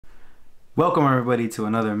Welcome everybody to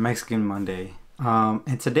another Mexican Monday.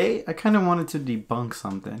 And today I kind of wanted to debunk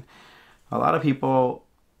something. A lot of people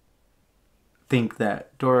think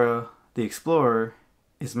that Dora the Explorer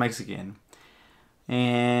is Mexican.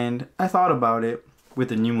 And I thought about it with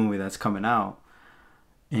the new movie that's coming out.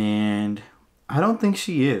 And I don't think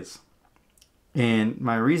she is. And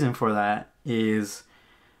my reason for that is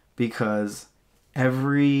because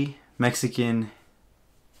every Mexican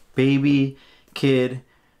baby, kid,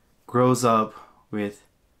 grows up with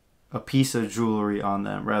a piece of jewelry on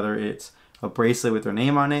them, whether it's a bracelet with their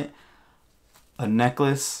name on it, a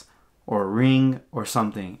necklace, or a ring, or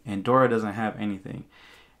something. And Dora doesn't have anything.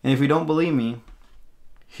 And if you don't believe me,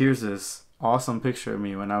 here's this awesome picture of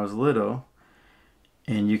me when I was little,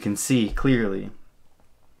 and you can see clearly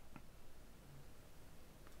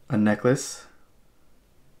a necklace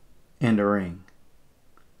and a ring.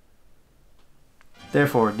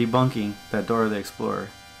 Therefore, debunking that Dora the Explorer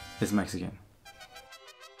is Mexican.